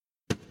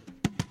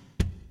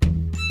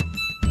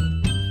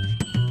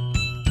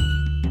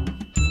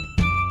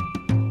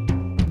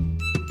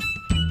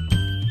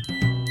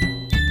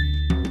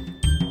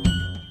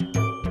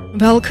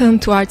Welcome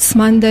to Arts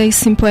Monday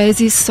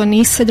Sympoesis on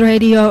ISED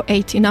Radio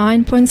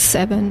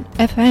 89.7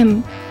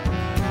 FM.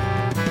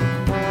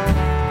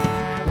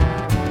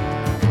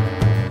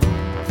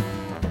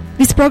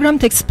 This program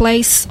takes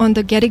place on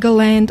the Gadigal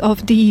land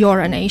of the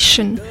Eora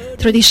Nation,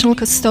 traditional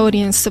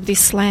custodians of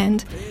this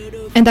land,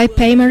 and I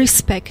pay my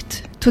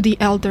respect to the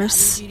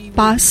elders,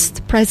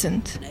 past,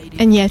 present,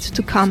 and yet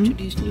to come.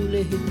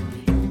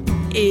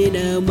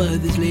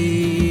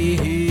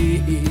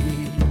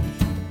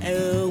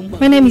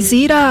 My name is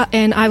Ira,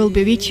 and I will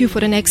be with you for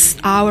the next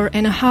hour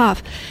and a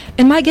half.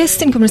 And my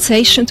guest in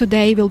conversation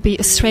today will be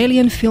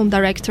Australian film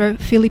director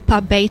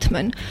Philippa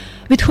Bateman,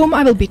 with whom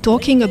I will be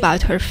talking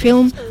about her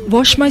film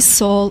Wash My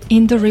Soul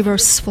in the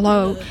River's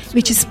Flow,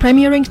 which is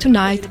premiering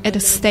tonight at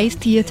the State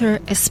Theatre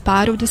as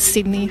part of the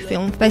Sydney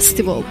Film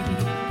Festival.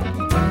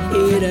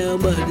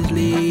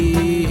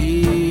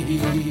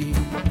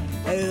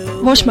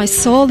 Wash My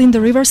Soul in the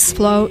River's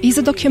Flow is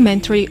a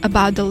documentary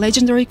about the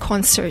legendary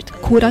concert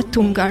Kura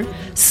Tungar,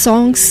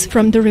 Songs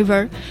from the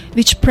River,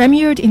 which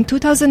premiered in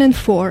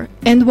 2004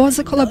 and was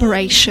a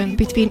collaboration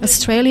between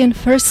Australian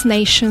First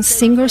Nations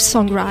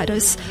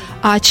singer-songwriters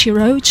Archie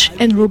Roach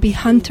and Ruby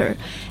Hunter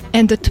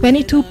and the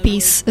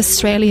 22-piece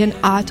Australian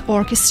Art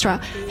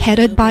Orchestra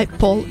headed by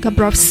Paul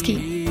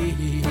Gabrowski.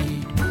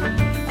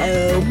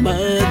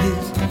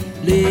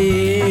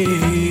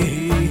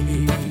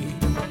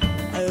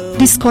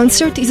 This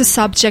concert is a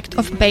subject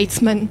of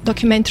Bateman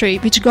documentary,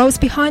 which goes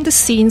behind the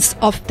scenes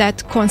of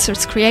that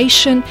concert's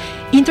creation,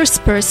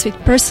 interspersed with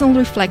personal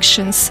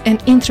reflections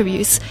and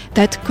interviews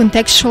that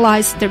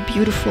contextualize their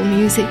beautiful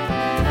music.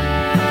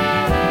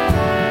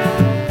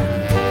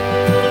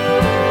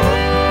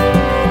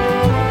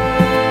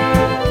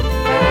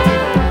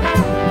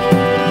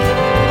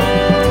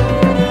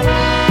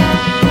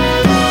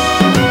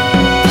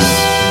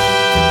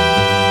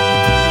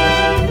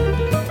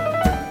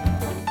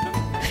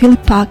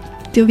 Philippa,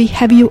 do we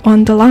have you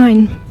on the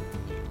line?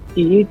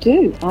 You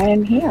do. I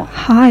am here.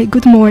 Hi,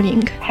 good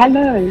morning.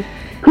 Hello.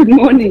 Good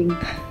morning.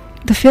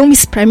 The film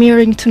is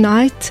premiering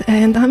tonight,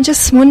 and I'm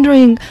just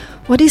wondering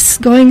what is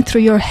going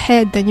through your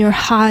head and your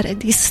heart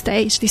at this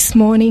stage this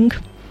morning?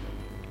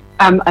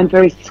 I'm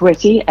very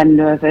sweaty and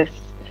nervous.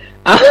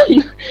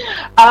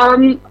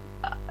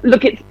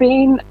 Look,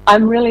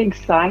 I'm really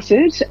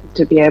excited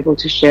to be able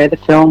to share the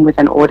film with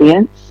an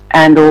audience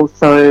and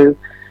also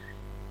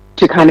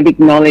to kind of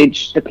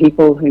acknowledge the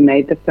people who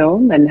made the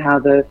film and how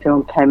the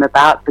film came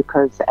about,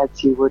 because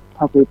as you would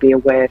probably be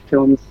aware,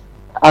 films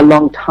are a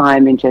long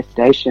time in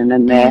gestation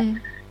and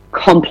they're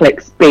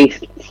complex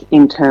beasts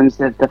in terms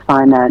of the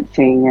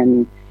financing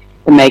and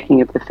the making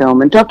of the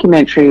film. And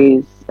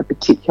documentaries are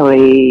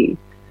particularly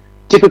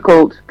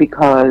difficult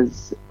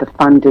because the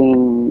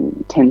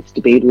funding tends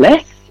to be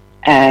less,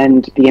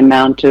 and the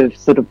amount of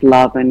sort of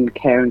love and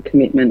care and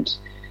commitment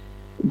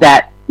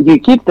that you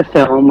give the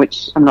film,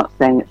 which I'm not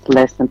saying it's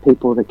less than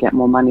people that get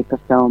more money for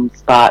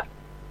films, but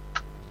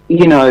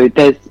you know,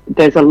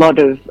 there's a lot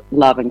of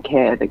love and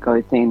care that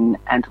goes in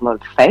and a lot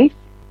of faith.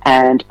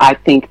 And I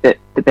think that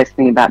the best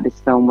thing about this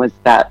film was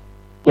that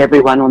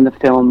everyone on the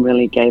film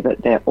really gave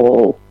it their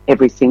all.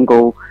 Every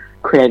single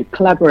creative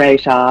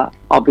collaborator,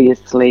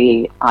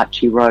 obviously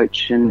Archie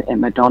Roach and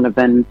Emma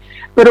Donovan,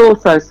 but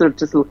also sort of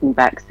just looking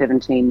back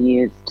 17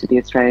 years to the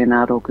Australian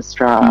Art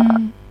Orchestra,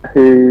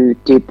 who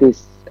did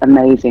this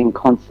amazing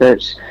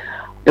concert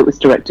that was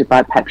directed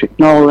by Patrick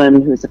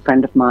Nolan, who's a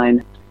friend of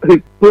mine,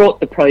 who brought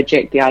the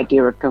project, the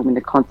idea of filming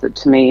the concert,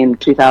 to me in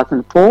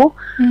 2004.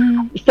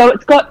 So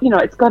it's got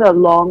a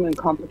long and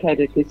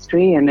complicated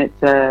history, and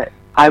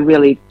I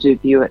really do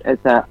view it as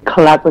a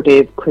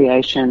collaborative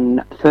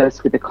creation,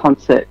 first with the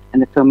concert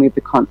and the filming of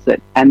the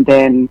concert, and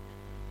then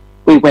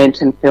we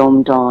went and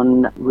filmed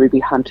on Ruby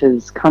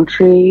Hunter's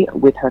country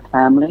with her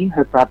family,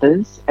 her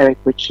brothers, Eric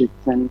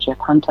Richards and Jeff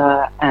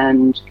Hunter,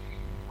 and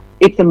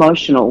it's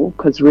emotional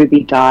because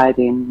Ruby died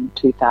in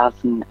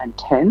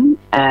 2010,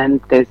 and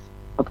there's,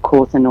 of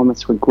course,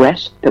 enormous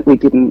regret that we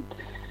didn't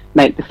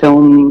make the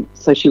film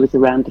so she was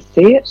around to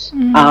see it.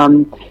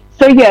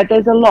 So, yeah,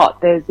 there's a lot.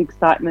 There's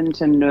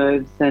excitement and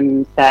nerves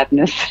and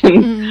sadness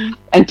and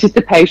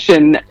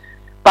anticipation.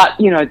 But,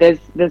 you know, there's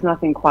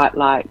nothing quite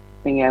like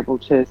being able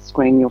to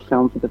screen your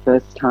film for the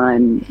first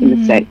time in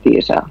the State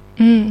Theatre.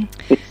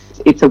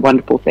 It's a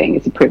wonderful thing.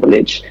 It's a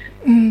privilege.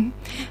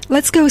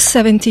 Let's go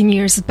 17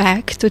 years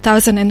back.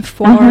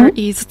 2004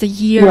 is the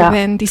year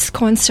when this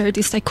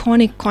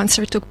iconic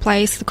concert took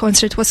place. The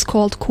concert was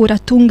called Kura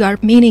Tungar,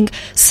 meaning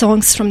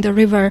Songs from the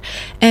River.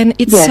 And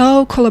it's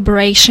a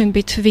collaboration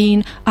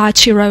between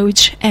Archie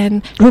Roach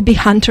and Ruby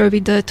Hunter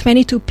with the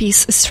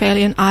 22-piece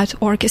Australian Art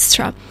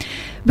Orchestra.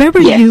 Where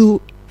were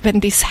you when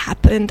this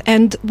happened,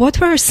 and what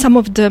were some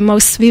of the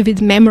most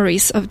vivid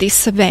memories of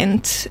this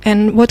event,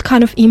 and what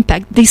kind of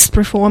impact this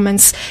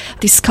performance,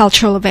 this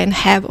cultural event,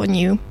 have on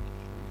you?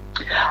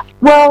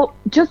 Well,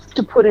 just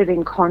to put it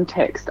in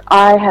context,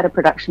 I had a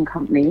production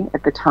company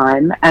at the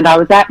time, and I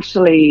was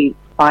actually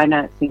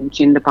financing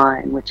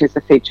Jindabyne, which is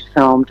a feature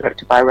film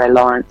directed by Ray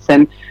Lawrence.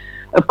 And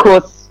of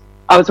course,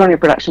 I was running a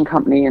production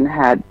company and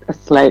had a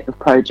slate of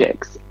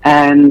projects,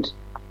 and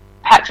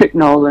Patrick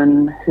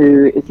Nolan,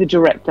 who is the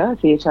director,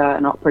 theatre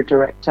and opera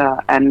director,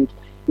 and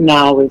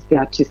now is the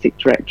artistic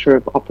director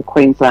of Opera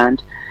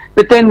Queensland,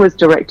 but then was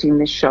directing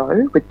this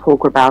show with Paul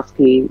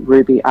Grabowski,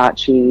 Ruby,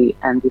 Archie,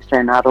 and the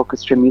Australian Art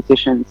Orchestra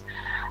musicians.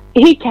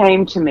 He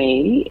came to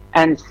me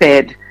and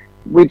said,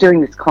 we're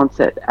doing this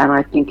concert and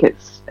I think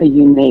it's a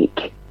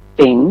unique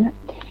thing.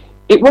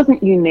 It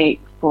wasn't unique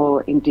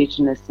for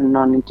Indigenous and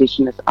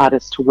non-Indigenous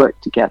artists to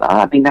work together.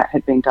 I mean, that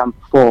had been done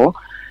before,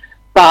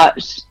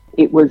 but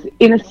it was,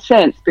 in a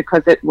sense,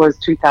 because it was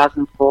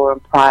 2004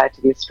 and prior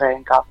to the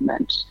Australian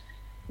government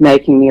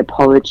making the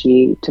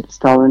apology to the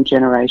stolen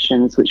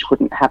generations, which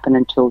wouldn't happen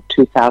until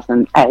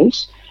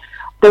 2008.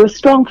 There were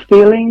strong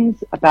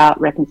feelings about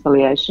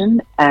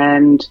reconciliation,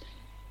 and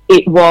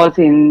it was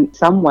in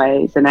some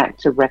ways an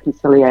act of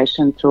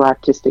reconciliation through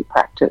artistic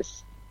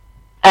practice.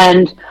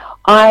 And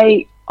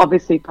I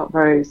obviously felt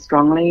very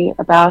strongly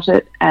about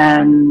it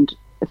and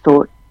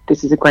thought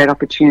this is a great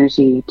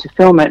opportunity to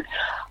film it.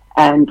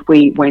 And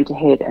we went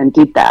ahead and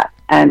did that.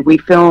 And we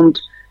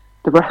filmed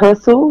the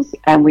rehearsals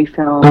and we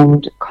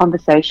filmed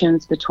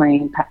conversations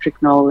between Patrick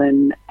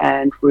Nolan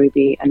and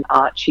Ruby and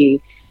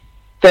Archie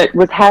that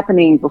was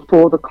happening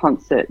before the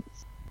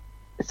concerts,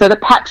 so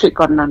that Patrick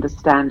got an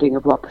understanding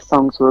of what the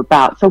songs were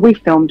about. So we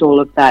filmed all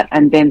of that,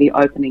 and then the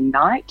opening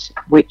night,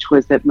 which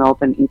was at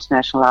Melbourne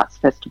International Arts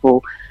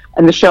Festival,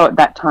 and the show at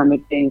that time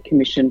had been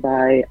commissioned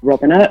by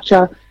Robin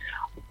Archer.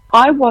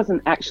 I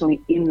wasn't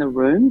actually in the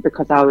room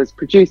because I was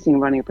producing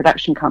and running a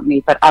production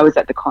company, but I was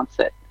at the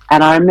concert.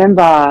 And I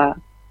remember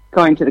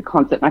going to the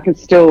concert, and I can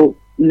still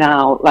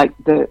now, like,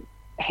 the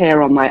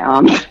hair on my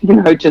arms,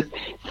 just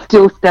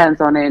still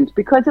stands on end,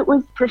 because it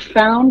was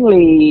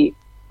profoundly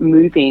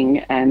moving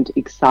and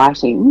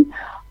exciting.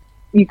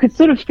 You could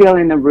sort of feel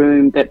in the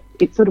room that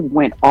it sort of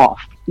went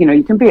off.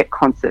 You can be at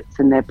concerts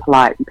and they're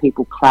polite and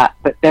people clap,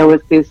 but there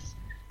was this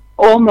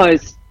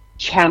almost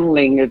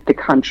channeling of the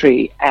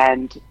country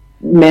and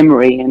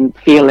memory and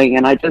feeling.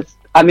 And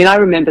I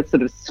remember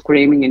sort of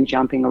screaming and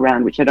jumping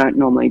around, which I don't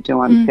normally do.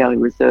 I'm fairly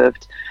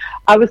reserved.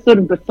 I was sort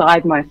of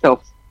beside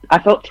myself. I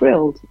felt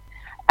thrilled.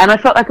 And I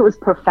felt like it was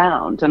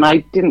profound.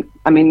 And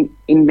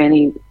in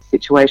many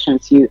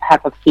situations you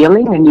have a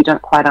feeling and you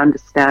don't quite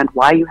understand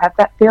why you have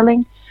that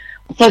feeling.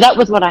 So that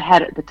was what I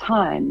had at the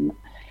time.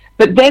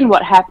 But then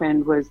what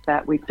happened was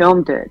that we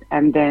filmed it,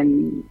 and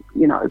then,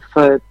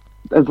 for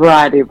a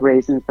variety of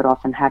reasons that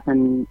often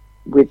happen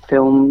with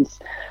films,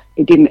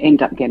 it didn't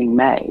end up getting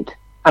made.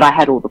 But I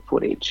had all the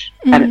footage,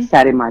 and it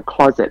sat in my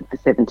closet for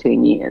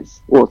 17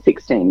 years or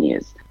 16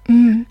 years.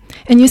 And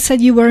you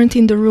said you weren't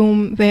in the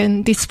room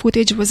when this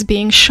footage was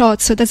being shot.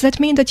 So does that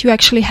mean that you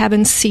actually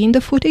haven't seen the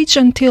footage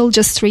until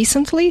just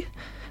recently?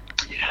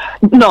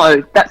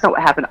 No, that's not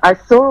what happened. I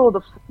saw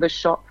all the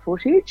shot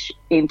footage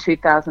in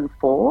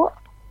 2004.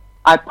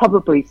 I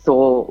probably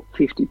saw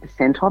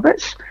 50% of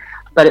it.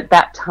 But at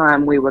that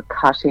time, we were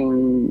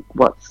cutting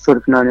what's sort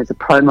of known as a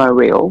promo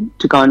reel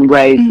to go and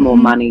raise more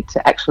money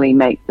to actually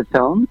make the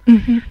film.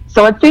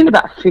 So I'd seen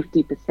about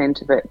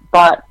 50% of it.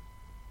 But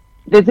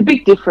there's a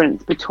big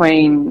difference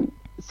between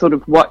sort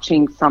of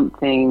watching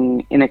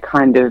something in a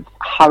kind of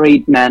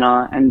hurried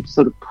manner and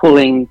sort of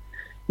pulling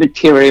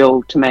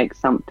material to make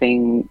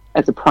something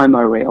as a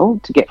promo reel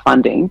to get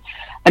funding,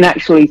 and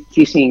actually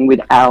sitting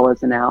with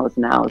hours and hours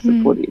and hours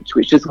of footage,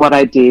 which is what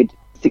I did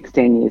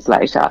 16 years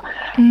later.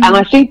 And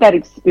I think that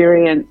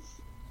experience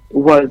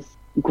was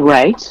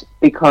great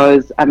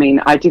because,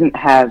 I didn't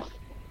have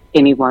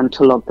anyone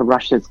to log the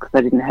rushes because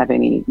I didn't have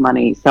any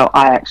money. So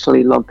I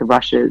actually logged the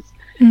rushes,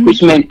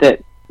 which meant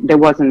that there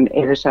wasn't an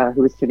editor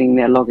who was sitting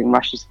there logging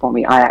rushes for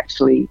me. I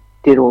actually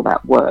did all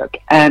that work.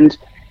 And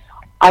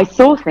I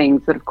saw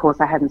things that, of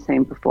course, I hadn't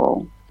seen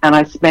before. And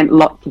I spent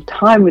lots of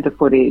time with the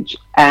footage.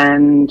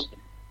 And,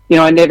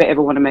 I never,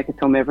 ever want to make a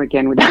film ever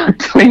again without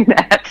doing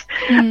that.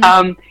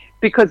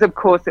 Because, of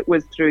course, it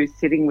was through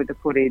sitting with the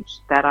footage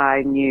that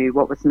I knew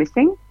what was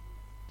missing,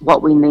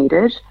 what we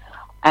needed.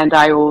 And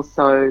I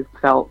also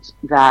felt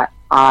that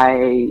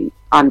I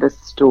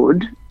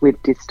understood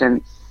with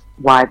distance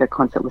why the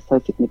concert was so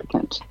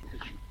significant.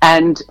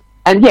 And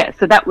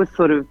so that was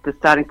sort of the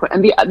starting point.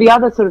 And the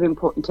other sort of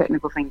important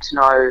technical thing to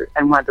know,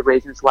 and one of the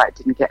reasons why it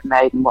didn't get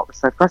made and what was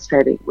so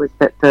frustrating, was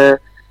that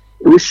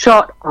it was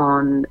shot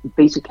on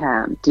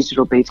Betacam,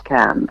 digital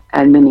Betacam,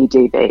 and mini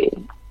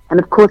DV. And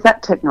of course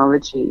that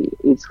technology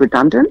is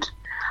redundant.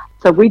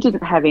 So we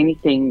didn't have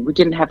anything, we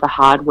didn't have the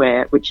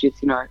hardware, which is,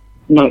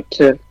 note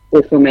to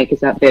all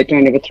filmmakers out there,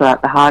 don't ever throw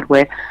out the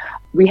hardware.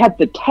 We had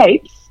the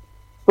tapes,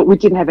 but we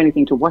didn't have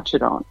anything to watch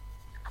it on.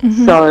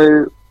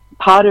 So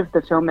part of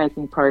the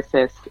filmmaking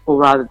process, or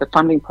rather the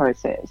funding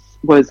process,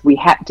 was we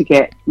had to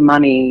get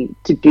money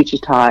to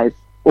digitize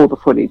all the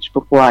footage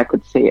before I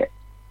could see it.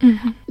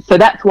 So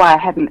that's why I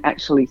hadn't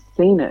actually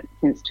seen it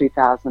since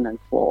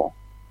 2004.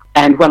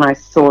 And when I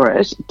saw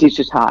it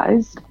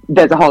digitized,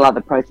 there's a whole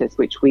other process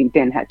which we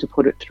then had to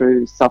put it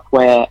through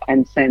software,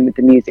 and same with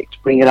the music to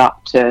bring it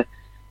up to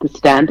the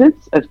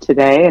standards of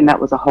today, and that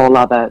was a whole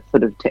other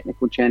sort of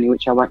technical journey,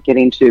 which I won't get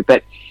into,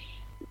 but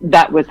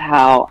that was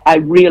how I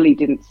really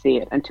didn't see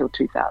it until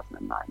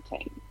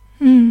 2019.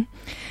 Mm.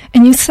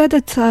 And you said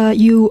that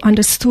you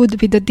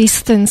understood with the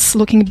distance,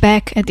 looking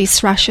back at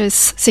these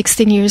rushes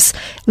 16 years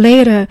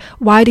later,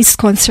 why this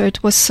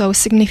concert was so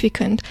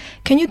significant.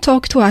 Can you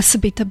talk to us a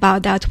bit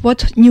about that?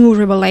 What new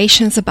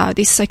revelations about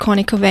this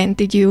iconic event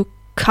did you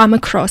come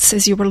across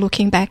as you were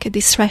looking back at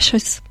these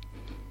rushes?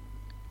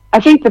 I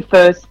think the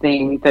first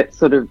thing that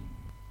sort of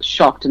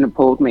shocked and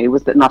appalled me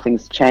was that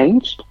nothing's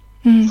changed.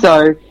 Mm.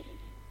 So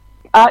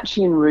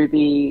Archie and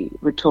Ruby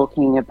were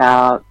talking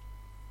about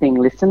being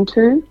listened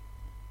to.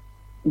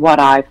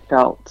 What I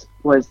felt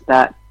was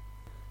that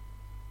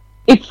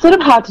it's sort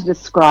of hard to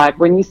describe.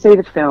 When you see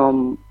the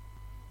film,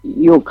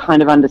 you'll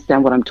kind of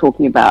understand what I'm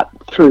talking about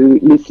through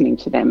listening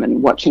to them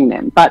and watching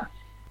them. But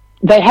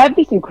they have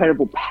this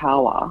incredible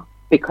power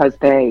because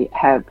they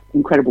have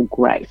incredible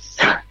grace.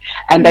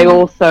 And they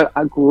also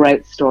are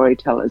great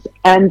storytellers.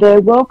 And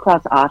they're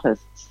world-class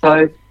artists.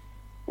 So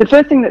the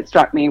first thing that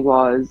struck me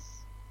was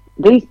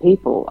these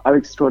people are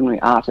extraordinary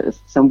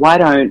artists. And why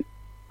don't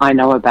I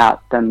know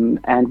about them,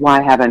 and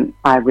why haven't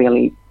I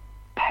really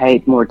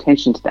paid more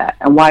attention to that?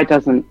 And why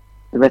doesn't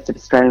the rest of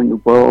Australia and the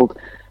world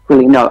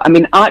really know? I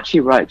mean,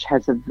 Archie Roach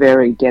has a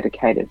very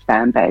dedicated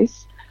fan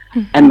base,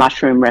 and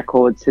Mushroom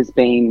Records has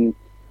been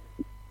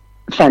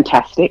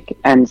fantastic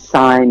and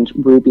signed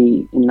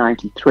Ruby in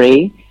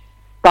 93.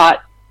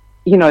 But,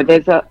 you know,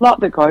 there's a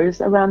lot that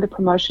goes around the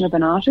promotion of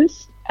an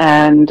artist,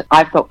 and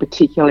I felt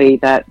particularly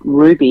that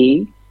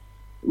Ruby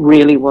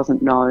really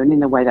wasn't known in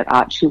the way that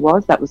Archie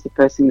was. That was the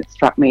first thing that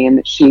struck me, and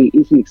that she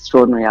is an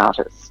extraordinary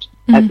artist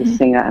as a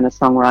singer and a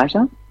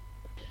songwriter.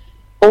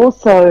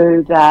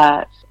 Also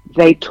that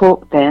they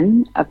talked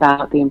then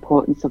about the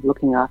importance of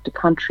looking after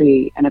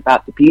country and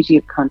about the beauty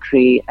of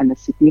country and the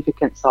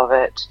significance of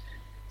it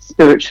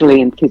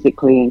spiritually and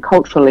physically and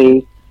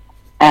culturally,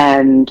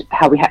 and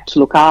how we had to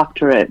look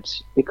after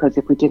it, because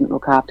if we didn't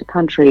look after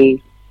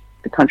country,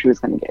 the country was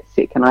going to get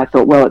sick. And I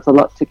thought, well, it's a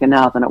lot sicker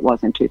now than it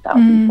was in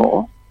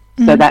 2004.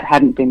 So that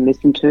hadn't been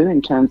listened to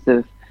in terms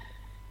of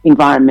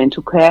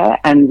environmental care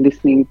and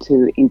listening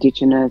to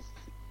Indigenous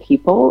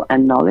people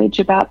and knowledge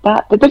about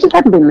that. But they just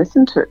hadn't been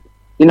listened to,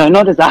 you know,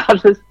 not as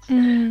artists,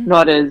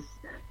 not as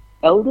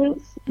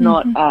elders,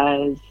 not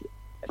as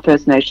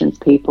First Nations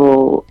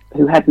people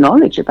who had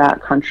knowledge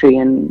about country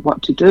and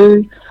what to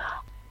do.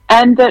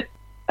 And that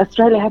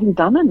Australia hadn't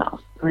done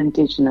enough for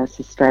Indigenous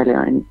Australia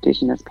and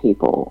Indigenous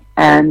people,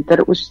 and that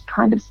it was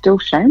kind of still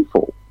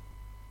shameful.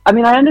 I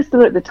mean, I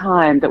understood at the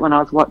time that when I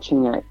was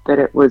watching it, that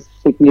it was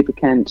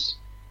significant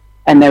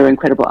and they were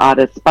incredible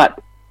artists,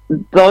 but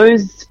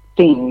those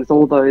things,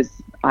 all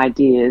those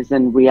ideas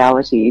and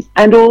realities,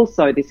 and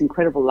also this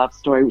incredible love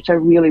story, which I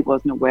really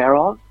wasn't aware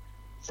of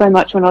so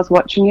much when I was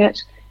watching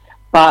it,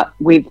 but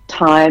with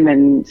time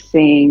and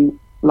seeing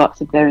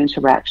lots of their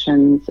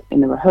interactions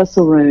in the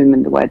rehearsal room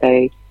and the way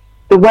they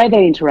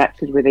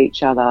interacted with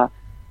each other,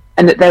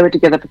 and that they were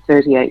together for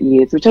 38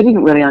 years, which I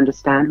didn't really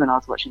understand when I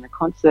was watching the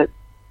concert.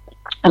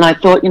 And I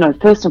thought, you know,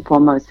 first and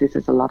foremost, this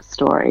is a love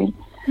story.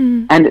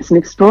 And it's an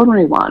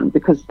extraordinary one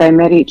because they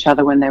met each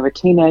other when they were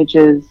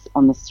teenagers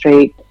on the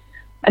street.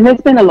 And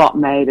there's been a lot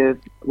made of,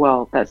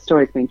 well, that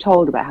story's been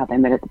told about how they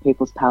met at the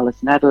People's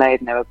Palace in Adelaide,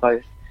 and they were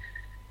both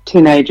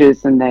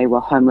teenagers and they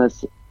were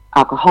homeless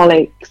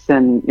alcoholics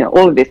and, you know,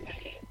 all of this.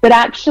 But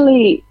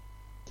actually,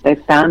 they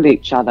found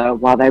each other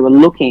while they were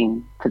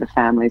looking for the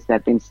families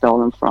they'd been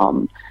stolen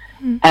from.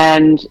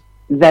 And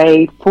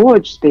they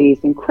forged these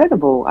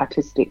incredible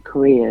artistic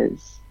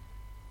careers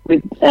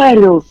with very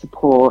little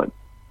support.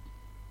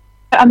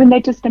 I mean, they're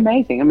just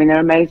amazing. I mean, they're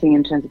amazing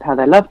in terms of how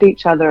they loved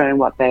each other and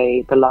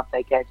the love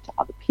they gave to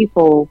other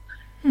people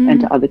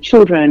and to other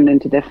children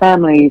and to their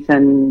families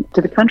and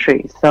to the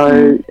country.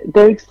 So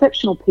they're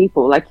exceptional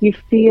people. Like, you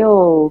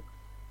feel,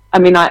 I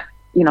mean,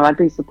 I'd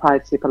be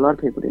surprised if a lot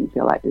of people didn't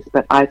feel like this,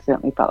 but I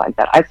certainly felt like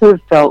that. I sort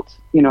of felt,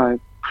 you know,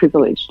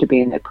 privileged to be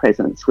in their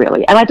presence,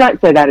 really. And I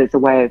don't say that as a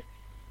way of,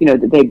 you know,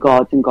 that they're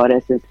gods and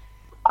goddesses.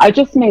 I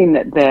just mean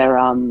that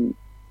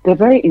they're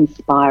very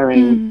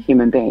inspiring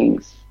human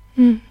beings.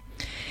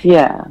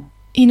 Yeah.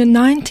 In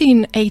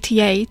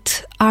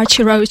 1988,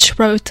 Archie Roach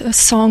wrote a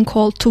song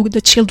called Took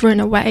the Children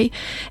Away,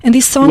 and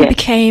this song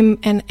became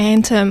an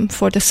anthem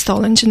for the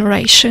stolen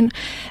generation.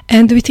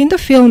 And within the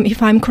film,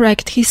 if I'm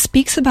correct, he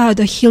speaks about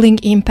the healing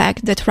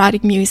impact that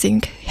writing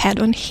music had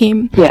on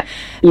him.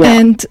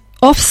 And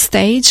off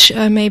stage,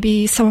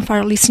 maybe some of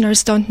our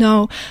listeners don't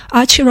know,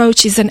 Archie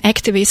Roach is an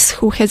activist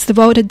who has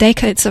devoted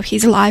decades of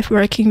his life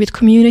working with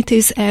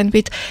communities and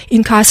with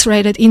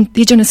incarcerated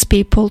Indigenous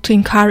people to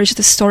encourage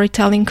the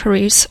storytelling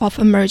careers of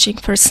emerging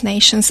First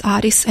Nations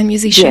artists and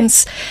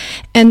musicians.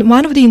 And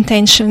one of the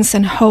intentions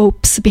and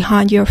hopes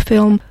behind your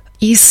film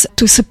is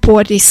to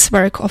support this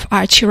work of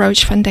Archie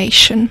Roach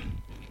Foundation.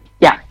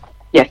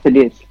 Yes, it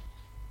is.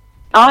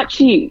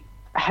 Archie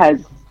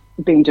has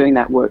been doing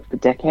that work for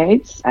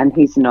decades, and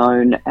he's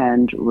known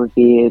and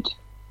revered.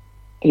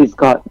 He's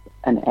got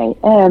an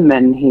AM,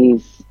 and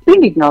he's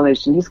been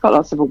acknowledged, and he's got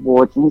lots of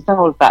awards, and he's done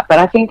all of that. But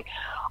I think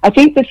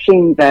the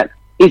thing that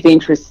is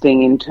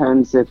interesting in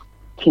terms of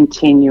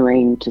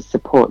continuing to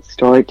support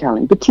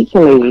storytelling,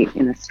 particularly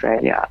in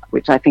Australia,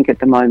 which I think at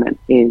the moment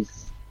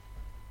is,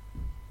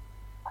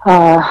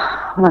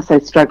 when I say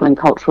struggling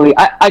culturally,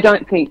 I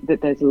don't think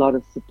that there's a lot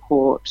of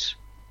support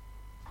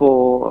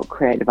for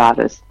creative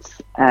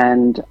artists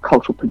and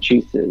cultural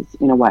producers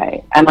in a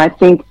way. And I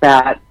think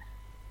that,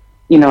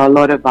 you know, a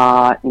lot of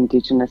our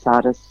Indigenous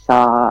artists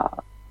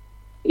are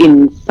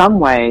in some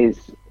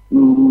ways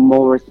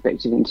more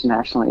respected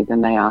internationally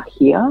than they are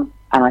here.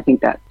 And I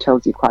think that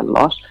tells you quite a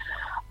lot.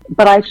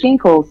 But I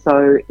think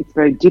also it's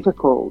very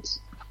difficult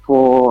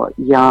for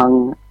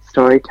young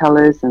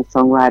storytellers and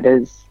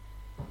songwriters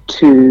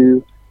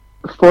to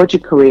forge a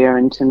career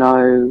and to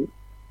know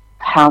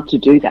how to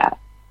do that.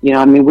 You know,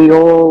 I mean,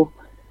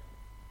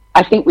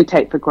 I think we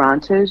take for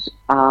granted,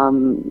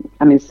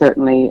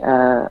 certainly,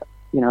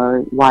 you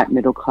know, white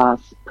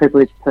middle-class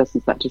privileged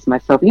person such as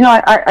myself, you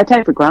know, I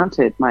take for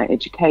granted my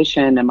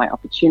education and my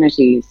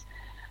opportunities.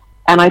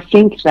 And I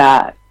think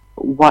that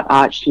what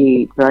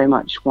Archie very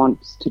much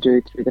wants to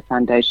do through the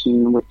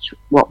foundation,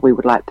 what we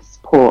would like to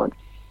support,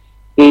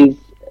 is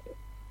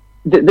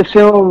the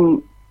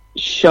film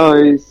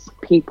shows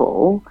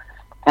people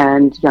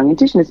and young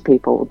Indigenous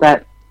people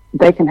that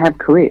they can have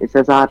careers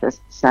as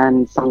artists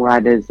and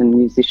songwriters and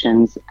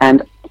musicians.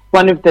 And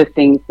one of the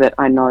things that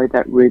I know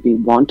that Ruby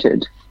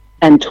wanted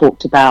and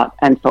talked about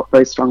and felt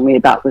very strongly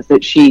about was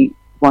that she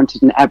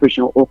wanted an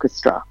Aboriginal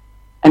orchestra,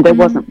 and there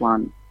wasn't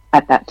one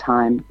at that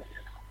time.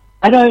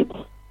 I don't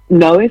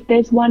know if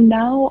there's one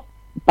now,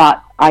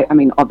 but I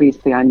mean,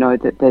 obviously I know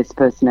that there's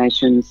First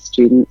Nations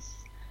students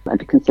at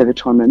the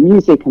Conservatorium of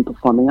Music and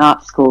Performing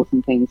Arts schools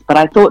and things, but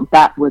I thought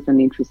that was an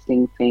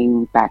interesting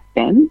thing back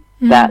then,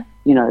 that,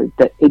 you know,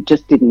 that it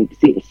just didn't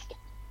exist.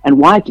 And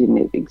why didn't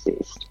it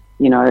exist?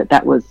 You know,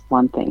 that was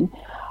one thing.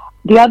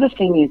 The other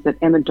thing is that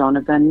Emma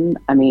Donovan,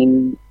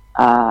 in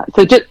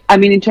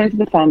terms of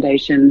the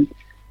foundation,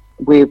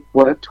 we've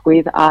worked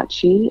with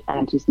Archie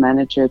and his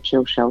manager,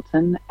 Jill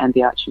Shelton, and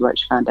the Archie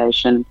Roach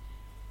Foundation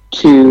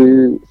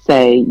to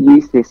say,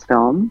 use this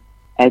film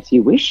as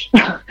you wish,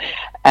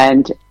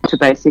 and to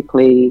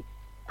basically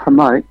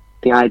promote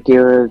the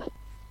idea of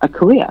a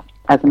career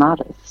as an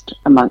artist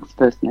amongst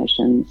First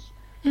Nations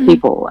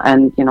people.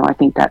 And, you know, I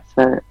think that's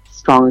a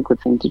strong and good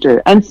thing to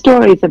do. And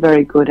stories are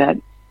very good at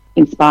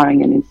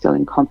inspiring and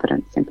instilling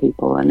confidence in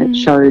people, and it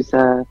shows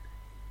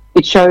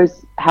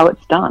how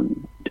it's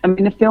done. I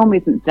mean, the film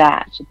isn't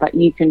that, but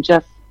you can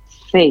just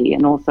see,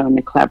 and also in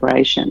the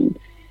collaboration,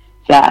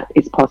 that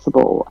it's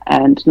possible,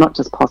 and not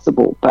just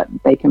possible, but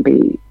they can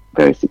be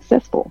very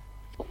successful.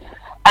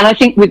 And I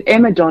think with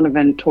Emma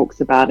Donovan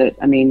talks about it,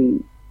 I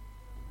mean,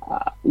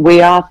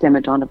 we asked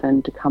Emma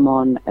Donovan to come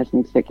on as an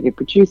executive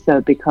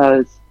producer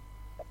because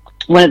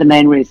one of the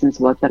main reasons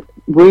was that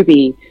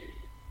Ruby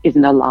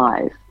isn't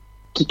alive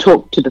to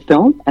talk to the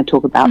film and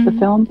talk about the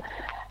film.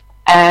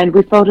 And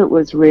we felt it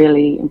was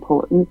really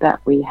important that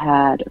we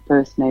had a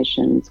First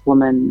Nations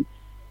woman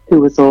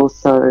who was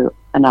also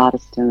an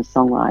artist and a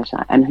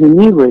songwriter and who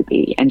knew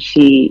Ruby. And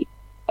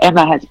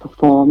Emma has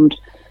performed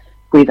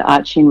with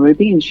Archie and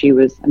Ruby, and she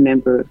was a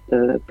member of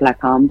the Black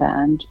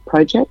Armband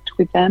project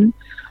with them.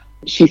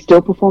 She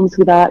still performs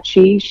with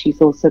Archie. She's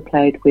also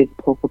played with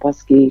Paul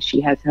Koboski.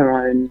 She has her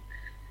own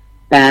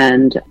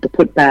band, The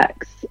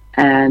Putbacks,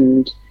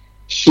 and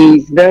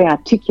she's very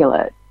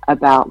articulate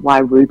about why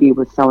Ruby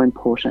was so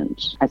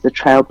important as a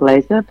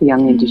trailblazer for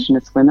young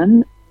Indigenous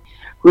women.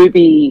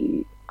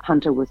 Ruby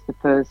Hunter was the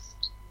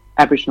first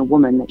Aboriginal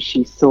woman that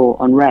she saw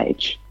on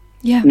Rage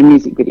in a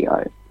music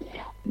video.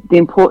 The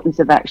importance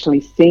of actually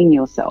seeing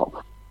yourself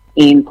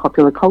in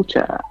popular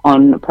culture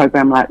on a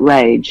program like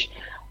Rage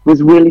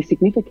was really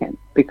significant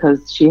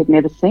because she had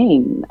never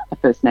seen a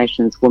First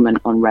Nations woman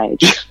on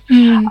Rage.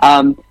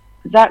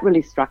 That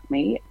really struck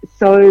me.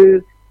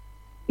 So,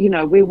 you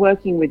know, we're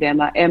working with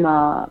Emma.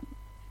 Emma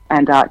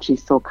and Archie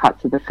saw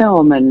cuts of the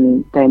film,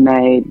 and they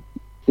made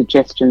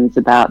suggestions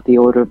about the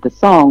order of the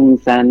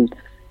songs and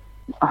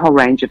a whole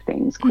range of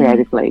things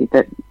creatively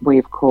that we,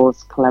 of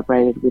course,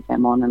 collaborated with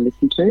them on and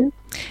listened to.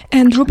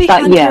 And Ruby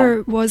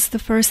Hunter was the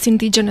first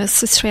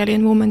Indigenous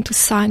Australian woman to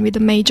sign with a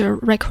major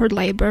record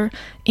label.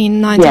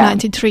 In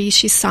 1993,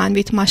 she signed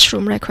with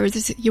Mushroom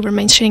Records. You were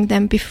mentioning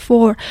them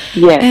before.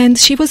 And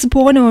she was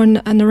born on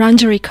a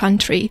Narrandjeri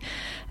country.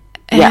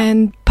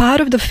 And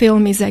part of the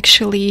film is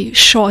actually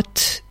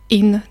shot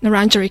in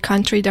Narrandjeri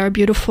country. There are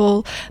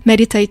beautiful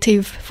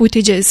meditative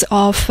footages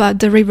of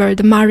the river,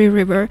 the Murray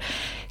River.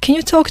 Can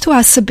you talk to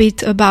us a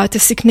bit about the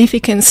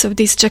significance of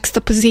this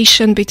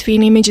juxtaposition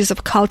between images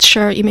of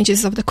culture,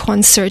 images of the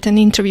concert and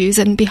interviews,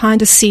 and behind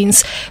the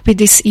scenes with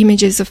these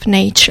images of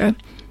nature?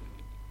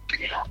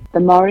 The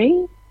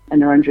Murray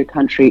and Narrandjeri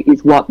country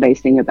is what they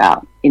sing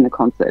about in the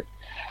concert.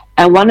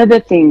 And one of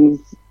the things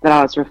that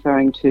I was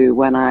referring to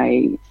when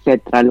I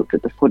said that I looked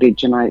at the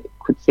footage and I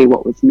could see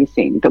what was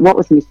missing, that what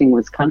was missing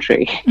was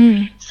country.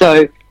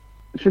 So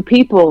for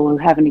people who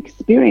haven't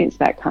experienced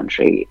that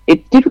country,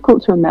 it's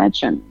difficult to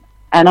imagine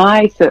And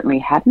I certainly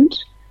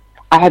hadn't.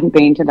 I hadn't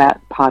been to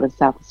that part of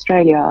South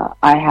Australia.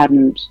 I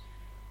hadn't,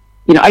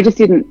 I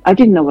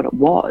didn't know what it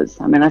was.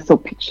 I mean, I saw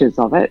pictures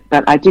of it,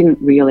 but I didn't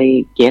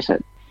really get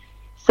it.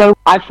 So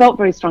I felt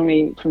very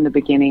strongly from the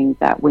beginning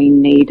that we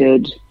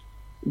needed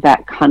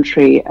that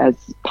country as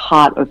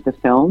part of the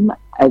film,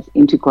 as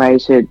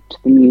integrated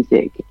to the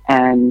music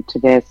and to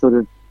their sort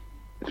of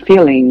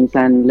feelings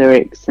and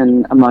lyrics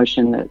and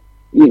emotion, that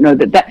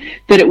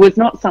that it was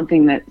not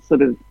something that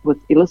sort of was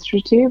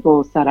illustrative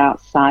or sat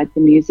outside the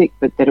music,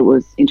 but that it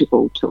was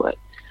integral to it.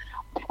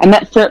 And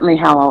that's certainly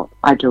how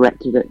I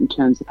directed it in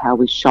terms of how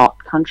we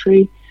shot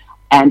country.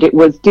 And it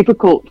was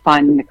difficult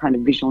finding the kind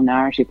of visual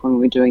narrative when we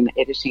were doing the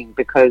editing,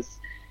 because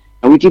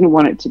we didn't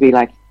want it to be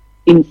like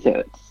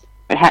inserts.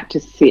 It had to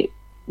sit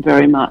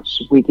very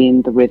much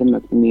within the rhythm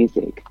of the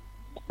music.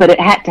 But it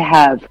had to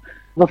have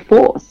the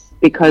force,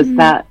 because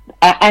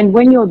and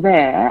when you're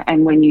there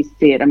and when you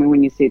see it, I mean,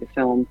 when you see the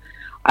film,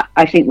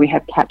 I think we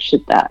have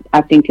captured that.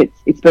 I think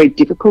it's very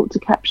difficult to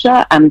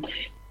capture. And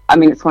I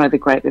mean, it's one of the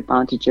great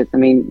advantages. I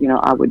mean,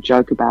 I would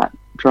joke about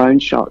drone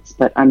shots,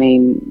 but I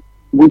mean,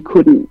 we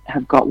couldn't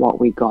have got what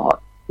we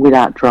got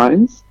without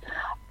drones,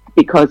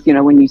 because,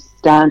 when you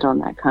stand on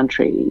that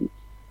country,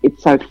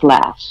 it's so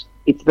flat.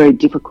 It's very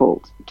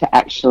difficult to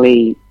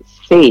actually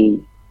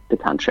see the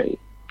country.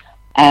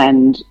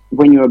 And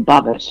when you're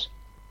above it,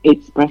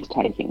 it's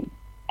breathtaking.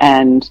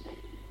 And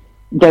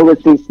there was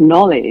this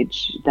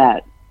knowledge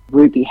that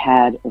Ruby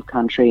had of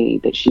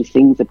country that she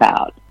sings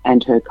about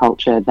and her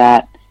culture,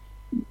 that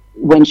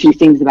when she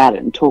sings about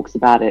it and talks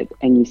about it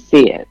and you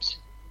see it,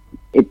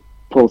 it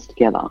falls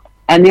together.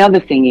 And the other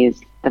thing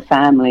is the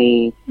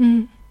family,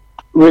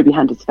 Ruby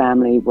Hunter's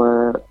family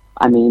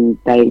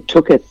they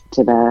took us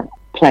to the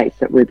place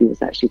that Ruby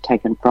was actually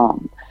taken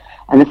from.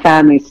 And the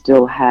family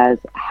still has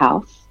a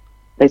house.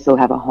 They still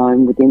have a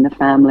home within the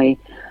family.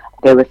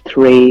 There were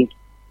 3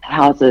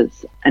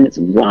 houses, and it's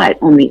right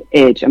on the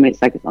edge. I mean,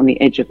 it's like it's on the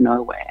edge of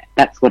nowhere.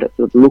 That's what it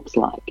sort of looks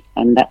like,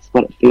 and that's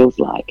what it feels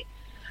like.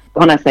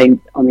 When I say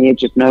on the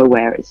edge of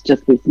nowhere, it's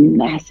just this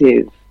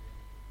massive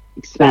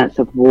expanse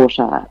of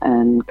water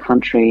and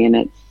country,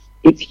 and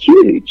it's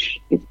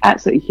huge. It's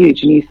absolutely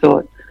huge. And you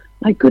thought,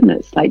 my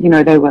goodness,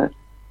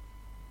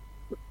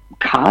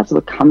 cars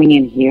were coming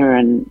in here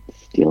and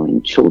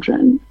stealing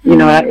children.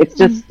 It's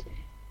just,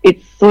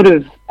 it's sort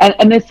of,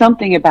 and there's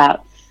something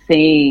about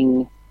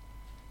seeing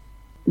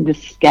the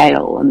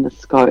scale and the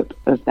scope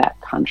of that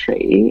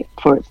country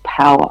for its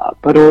power,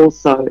 but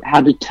also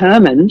how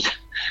determined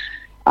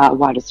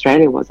white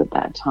Australia was at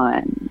that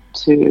time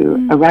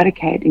to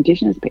eradicate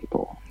Indigenous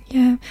people.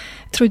 Yeah,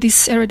 through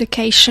this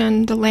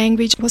eradication, the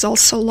language was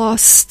also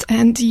lost,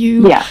 and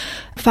you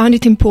found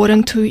it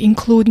important to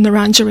include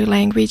Ngarrindjeri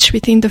language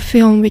within the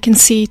film. We can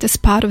see it as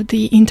part of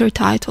the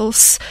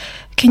intertitles.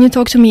 Can you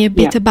talk to me a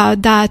bit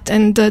about that,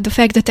 and the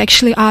fact that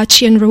actually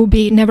Archie and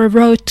Ruby never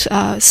wrote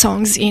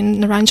songs in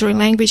Ngarrindjeri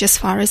language, as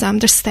far as I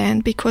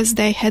understand, because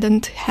they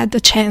hadn't had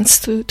the chance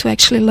to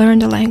actually learn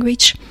the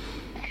language?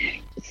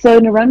 So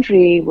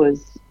Ngarrindjeri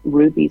was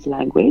Ruby's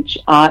language.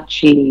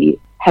 Archie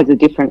has a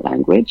different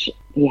language.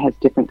 He has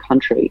different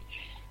country.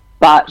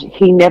 But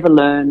he never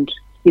learned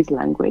his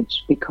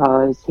language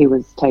because he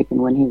was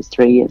taken when he was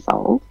 3 years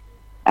old,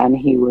 and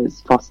he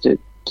was fostered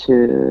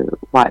to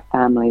white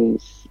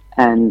families.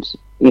 And,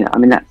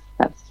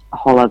 that's a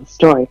whole other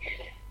story.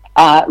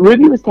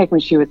 Ruby was taken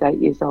when she was 8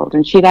 years old,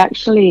 and she'd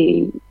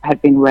actually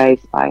had been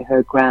raised by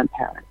her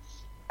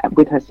grandparents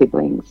with her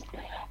siblings.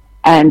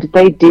 And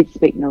they did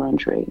speak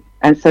Ngarrindjeri.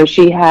 And so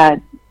she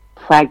had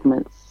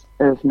fragments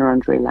of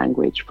Ngarrindjeri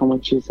language from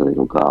when she was a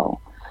little girl.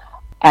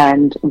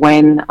 And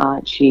when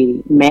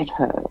Archie met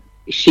her,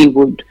 she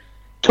would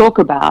talk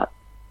about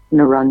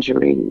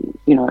Ngarrindjeri,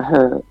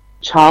 her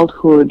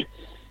childhood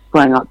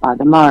growing up by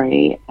the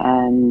Murray,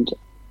 and,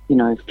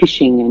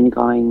 fishing and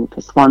going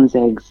for swan's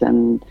eggs,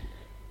 and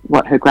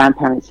what her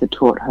grandparents had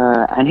taught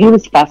her. And he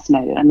was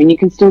fascinated. I mean, you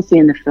can still see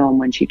in the film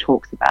when she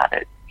talks about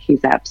it,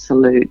 his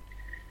absolute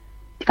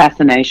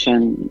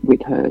fascination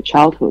with her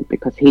childhood,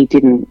 because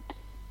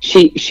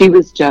she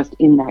was just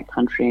in that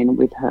country and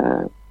with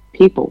her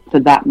people for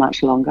that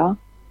much longer,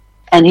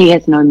 and he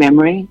has no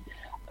memory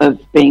of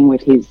being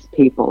with his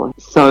people,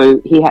 so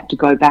he had to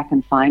go back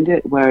and find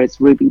it,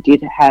 whereas Ruby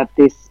did have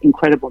this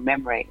incredible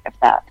memory of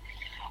that.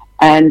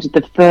 And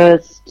the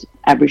first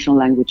Aboriginal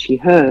language he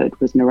heard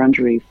was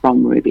Ngarrindjeri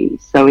from Ruby,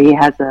 so he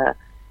has a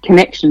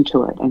connection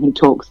to it, and he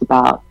talks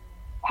about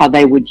how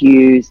they would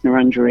use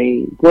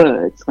Ngarrindjeri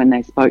words when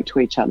they spoke to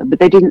each other, but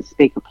they didn't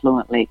speak it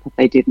fluently because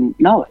they didn't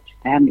know it,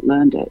 they hadn't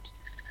learned it.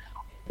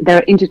 There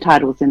are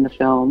intertitles in the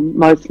film,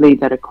 mostly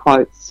that are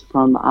quotes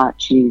from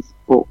Archie's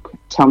book,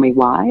 Tell Me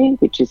Why,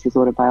 which is his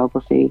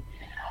autobiography,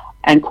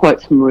 and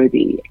quotes from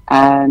Ruby.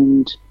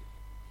 And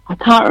I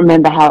can't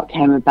remember how it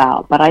came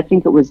about, but I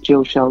think it was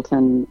Jill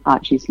Shelton,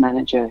 Archie's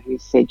manager, who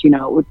said,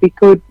 it would be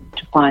good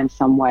to find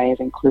some way of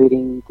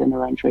including the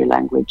Ngarrindjeri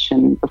language.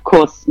 And of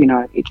course,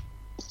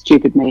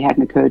 stupid me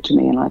hadn't occurred to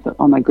me, and I thought,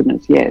 oh my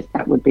goodness, yes,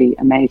 that would be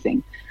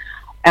amazing.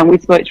 And we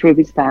spoke to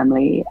Ruby's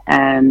family,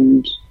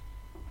 and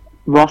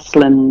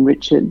Rosalind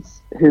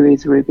Richards, who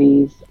is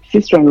Ruby's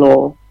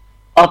sister-in-law,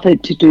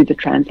 offered to do the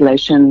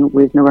translation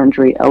with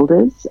Wurundjeri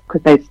elders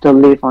because they still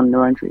live on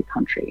Wurundjeri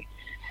country.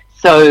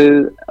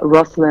 So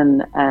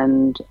Rosalind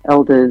and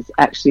elders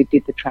actually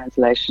did the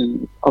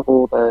translation of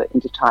all the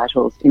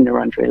intertitles in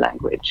Wurundjeri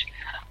language.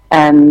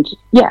 And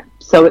yeah,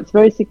 so it's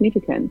very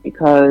significant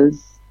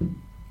because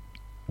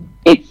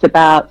it's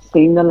about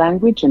seeing the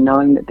language and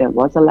knowing that there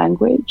was a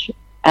language.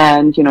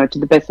 And, you know, to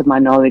the best of my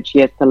knowledge,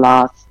 yes, the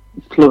last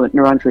fluent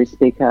Wurundjeri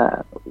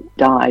speaker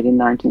died in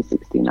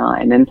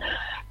 1969.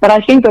 But I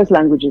think those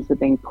languages are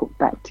being put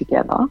back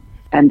together,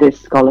 and there's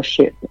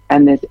scholarship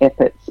and there's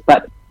efforts.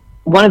 But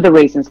one of the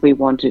reasons we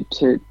wanted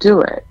to do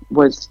it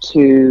was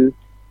to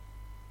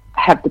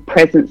have the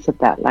presence of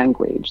that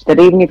language, that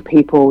even if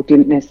people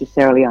didn't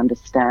necessarily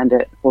understand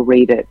it or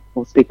read it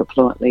or speak it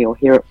fluently or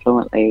hear it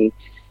fluently,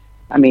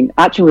 I mean,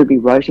 Archie and Ruby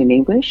wrote in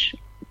English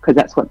because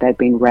that's what they'd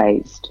been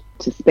raised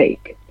to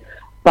speak.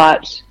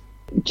 But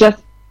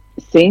just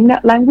seeing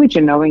that language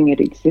and knowing it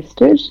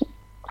existed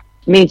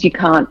means you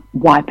can't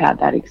wipe out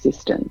that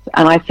existence.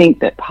 And I think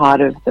that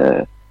part of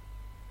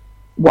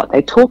what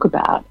they talk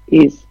about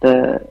is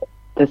the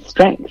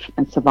strength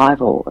and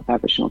survival of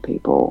Aboriginal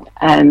people.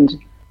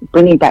 And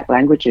bringing back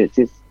languages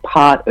is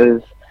part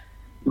of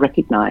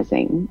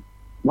recognising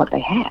what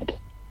they had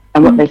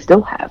and what they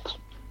still have.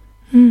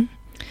 Mm.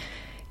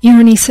 You're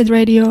on ESET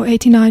Radio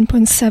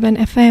 89.7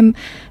 FM.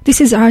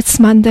 This is Arts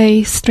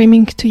Monday,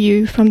 streaming to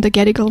you from the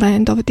Gadigal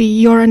land of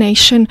the Eora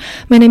Nation.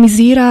 My name is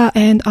Ira,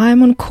 and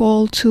I'm on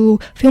call to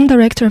film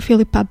director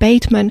Philippa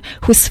Bateman,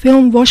 whose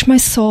film Wash My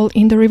Soul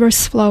in the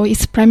River's Flow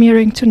is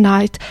premiering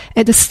tonight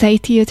at the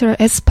State Theatre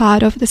as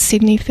part of the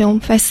Sydney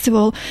Film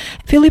Festival.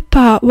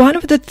 Philippa, one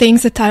of the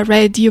things that I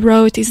read you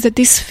wrote is that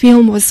this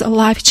film was a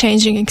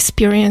life-changing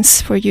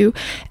experience for you,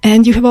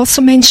 and you have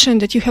also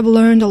mentioned that you have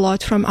learned a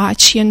lot from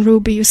Archie and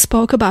Ruby. You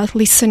spoke about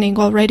listening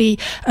already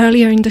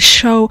earlier in the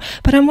show,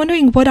 but I'm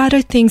wondering what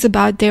other things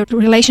about their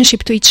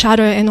relationship to each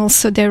other and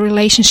also their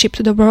relationship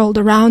to the world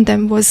around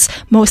them was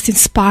most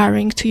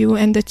inspiring to you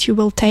and that you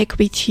will take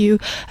with you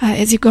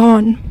as you go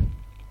on.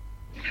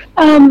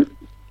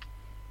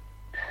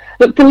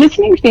 Look, the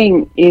listening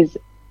thing is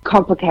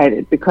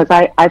complicated because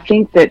I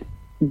think that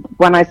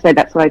when I say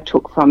that's what I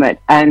took from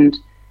it, and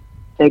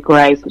their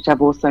grace, which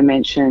I've also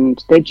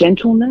mentioned, their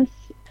gentleness.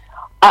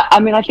 I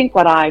mean, I think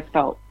what I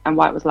felt and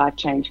why it was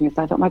life-changing is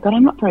I thought, my God,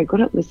 I'm not very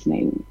good at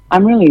listening.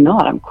 I'm really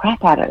not. I'm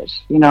crap at it,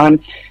 you know,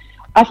 and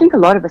I think a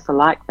lot of us are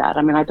like that.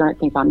 I mean, I don't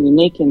think I'm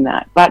unique in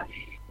that, but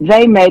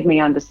they made me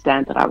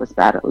understand that I was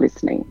bad at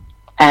listening,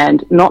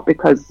 and not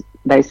because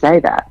they say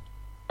that,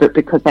 but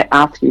because they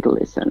ask you to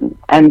listen.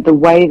 And the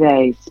way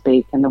they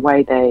speak and the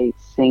way they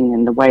sing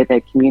and the way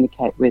they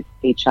communicate with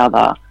each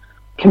other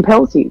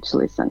compels you to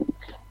listen.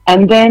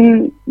 And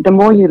then the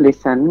more you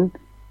listen,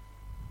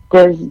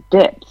 there's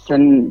depths,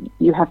 and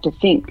you have to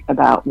think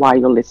about why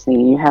you're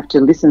listening. You have to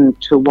listen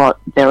to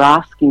what they're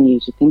asking you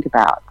to think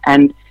about.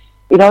 And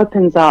it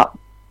opens up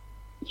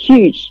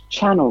huge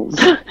channels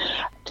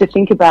to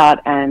think about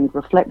and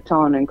reflect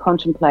on and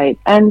contemplate.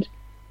 And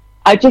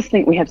I just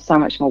think we have so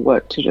much more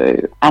work to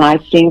do. And I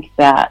think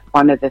that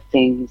one of the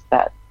things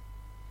that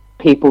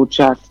people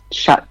just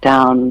shut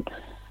down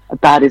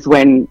about is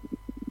when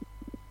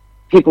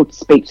people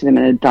speak to them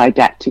in a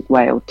didactic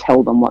way or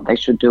tell them what they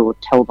should do or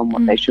tell them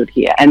what they should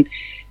hear. And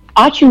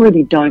Archie and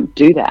Ruby don't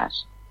do that.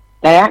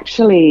 They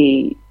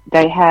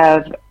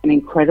have an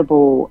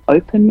incredible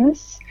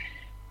openness,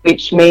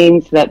 which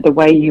means that the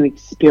way you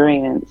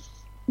experience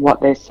what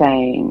they're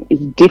saying is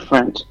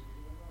different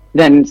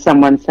than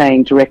someone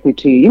saying directly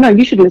to you, you know,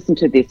 you should listen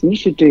to this and you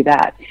should do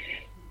that.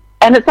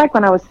 And it's like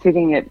when I was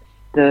sitting at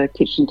the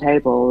kitchen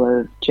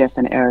table of Jeff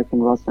and Eric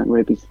and Rosalind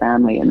Ruby's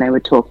family, and they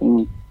were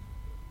talking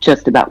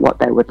just about what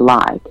they would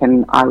like,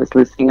 and I was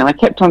listening, and I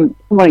kept on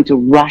wanting to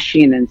rush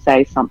in and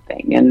say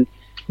something and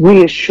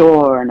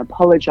reassure and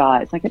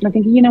apologise. I kept on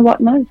thinking, you know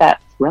what, none of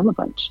that's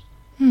relevant.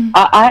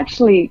 I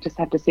actually just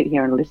have to sit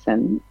here and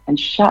listen and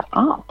shut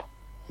up,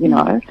 you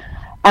know.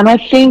 And I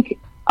think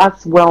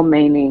us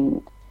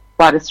well-meaning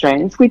white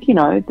Australians with, you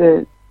know,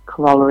 the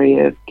corollary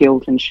of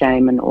guilt and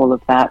shame and all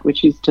of that,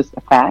 which is just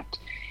a fact,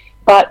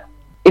 but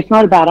it's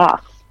not about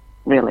us,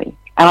 really.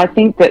 And I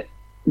think that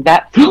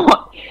that's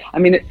what, I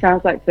mean, it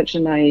sounds like such a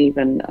naive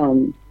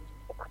and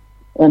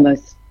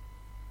almost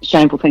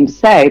shameful thing to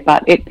say,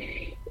 but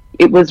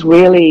it was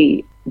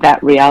really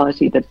that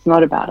reality that it's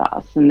not about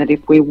us, and that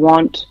if we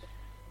want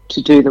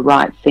to do the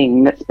right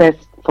thing that's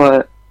best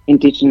for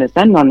Indigenous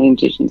and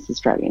non-Indigenous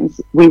Australians,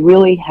 we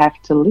really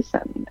have to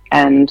listen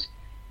and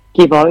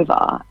give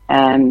over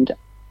and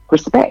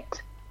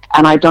respect.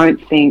 And I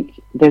don't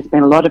think there's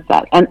been a lot of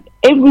that. And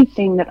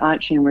everything that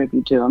Archie and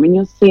Ruby do, I mean,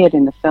 you'll see it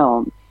in the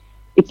film,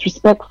 it's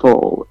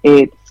respectful,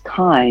 it's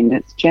kind,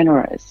 it's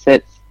generous,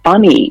 it's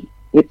funny,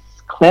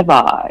 it's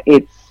clever,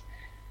 it's,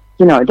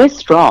 you know, they're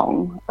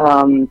strong,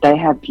 they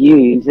have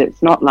views,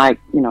 it's not like,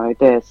 you know,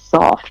 they're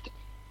soft.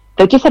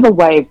 They just have a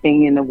way of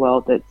being in the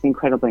world that's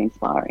incredibly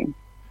inspiring.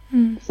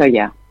 So,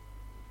 yeah.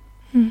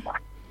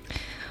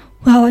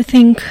 Well, I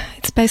think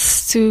it's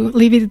best to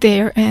leave it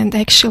there and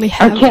actually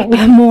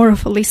have more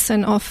of a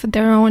listen of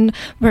their own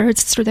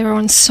words through their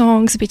own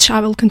songs, which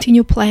I will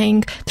continue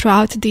playing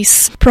throughout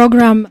this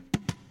program.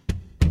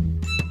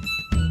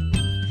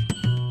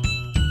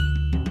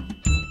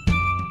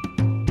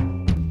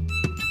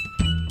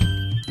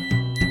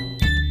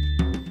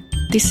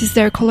 This is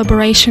their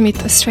collaboration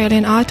with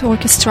Australian Art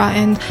Orchestra,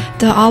 and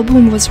the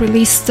album was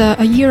released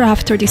a year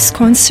after this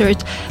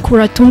concert.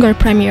 Kuratungar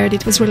premiered.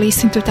 It was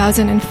released in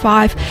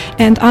 2005,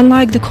 and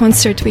unlike the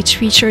concert, which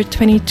featured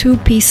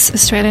 22-piece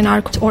Australian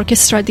Art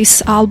Orchestra,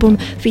 this album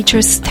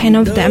features 10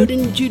 of them.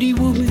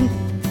 Woman,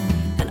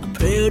 and I'm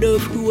proud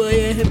of who I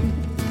am.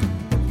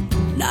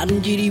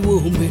 Narangiri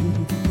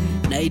woman,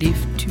 native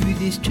to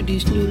this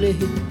traditional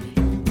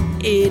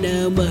land, in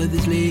our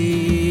mother's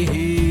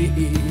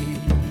land.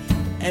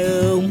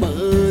 Our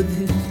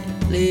mother's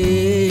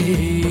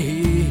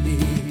land,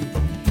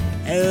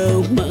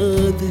 our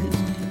mother's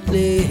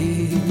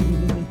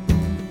land.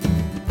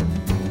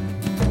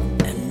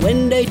 And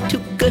when they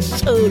took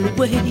us all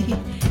away,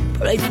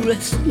 pray for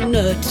us not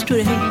to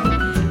stray,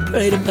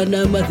 prayed upon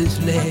our mother's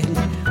land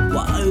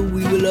while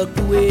we were locked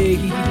away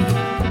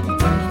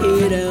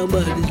in our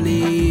mother's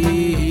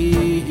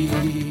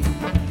land,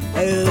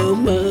 our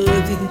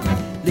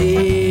mother's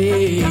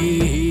land.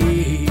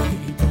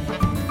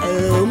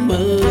 Our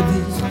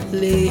mother's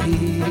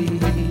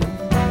land.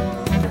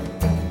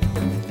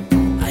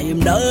 I am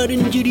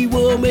Narangiri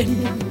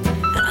woman,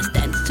 and I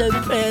stand so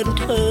proud and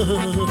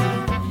tall.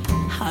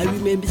 I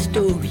remember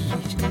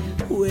stories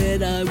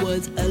when I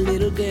was a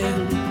little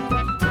girl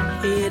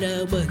in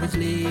our mother's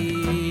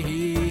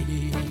land.